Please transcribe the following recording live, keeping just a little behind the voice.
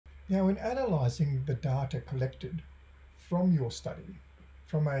Now, in analysing the data collected from your study,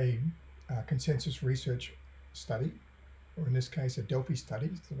 from a consensus research study, or in this case a Delphi study,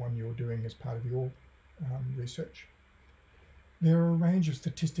 the one you're doing as part of your research, there are a range of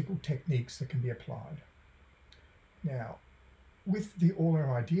statistical techniques that can be applied. Now, with the All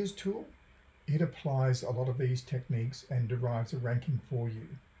Our Ideas tool, it applies a lot of these techniques and derives a ranking for you.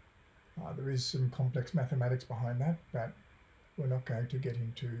 There is some complex mathematics behind that, but we're not going to get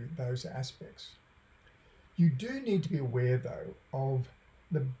into those aspects. You do need to be aware, though, of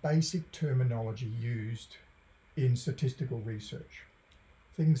the basic terminology used in statistical research.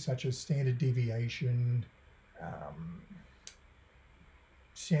 Things such as standard deviation,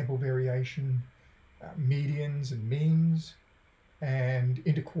 sample variation, medians and means, and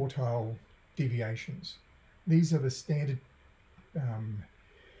interquartile deviations. These are the standard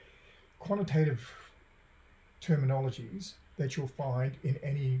quantitative terminologies that you'll find in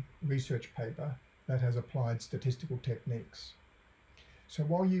any research paper that has applied statistical techniques. So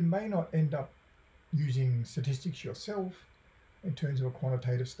while you may not end up using statistics yourself in terms of a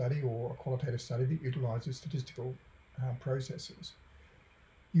quantitative study or a qualitative study that utilizes statistical processes,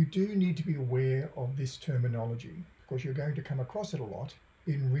 you do need to be aware of this terminology because you're going to come across it a lot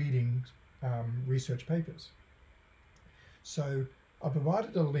in reading research papers. So I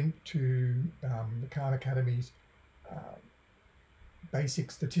provided a link to the Khan Academy's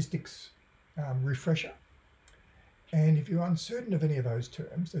basic statistics refresher. And if you're uncertain of any of those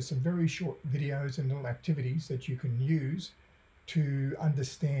terms, there's some very short videos and little activities that you can use to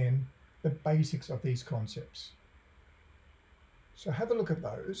understand the basics of these concepts. So have a look at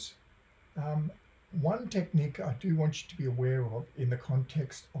those. One technique I do want you to be aware of in the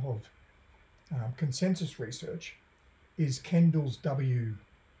context of consensus research is Kendall's W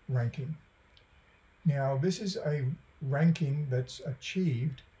ranking. Now, this is a ranking that's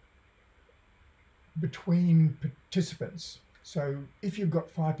achieved between participants. So if you've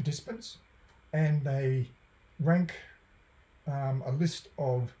got 5 participants and they rank a list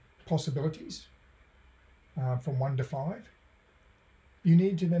of possibilities from 1 to 5, you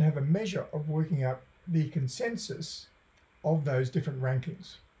need to then have a measure of working out the consensus of those different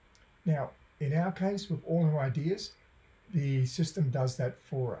rankings. Now, in our case, with All Our Ideas, the system does that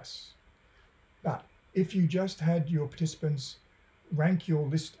for us. But if you just had your participants rank your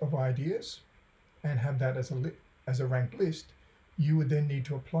list of ideas and have that as a ranked list, you would then need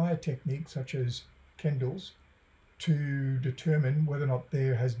to apply a technique such as Kendall's to determine whether or not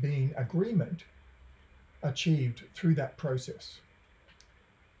there has been agreement achieved through that process.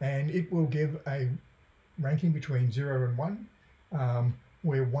 And it will give a ranking between 0 and 1,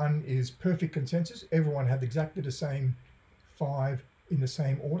 where 1 is perfect consensus. Everyone had exactly the same 5 in the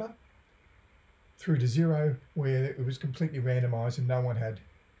same order, through to 0, where it was completely randomized and no one had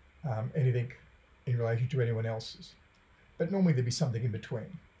anything in relation to anyone else's. But normally there'd be something in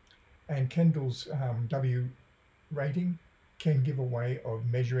between. And Kendall's W rating can give a way of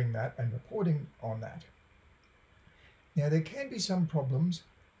measuring that and reporting on that. Now, there can be some problems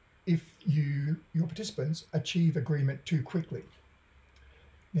if your participants achieve agreement too quickly.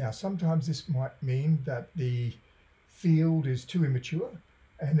 Now, sometimes this might mean that the field is too immature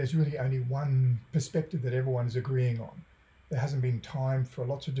and there's really only one perspective that everyone is agreeing on. There hasn't been time for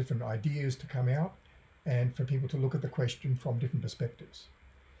lots of different ideas to come out and for people to look at the question from different perspectives.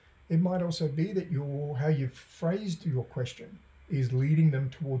 It might also be that how you've phrased your question is leading them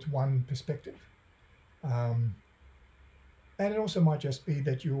towards one perspective. And it also might just be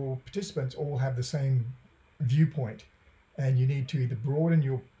that your participants all have the same viewpoint and you need to either broaden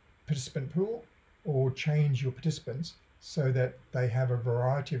your participant pool or change your participants so that they have a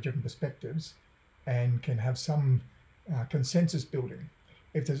variety of different perspectives and can have some consensus building.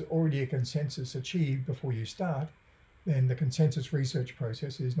 If there's already a consensus achieved before you start, then the consensus research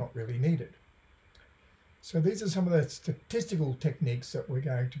process is not really needed. So these are some of the statistical techniques that we're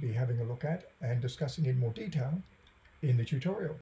going to be having a look at and discussing in more detail in the tutorial.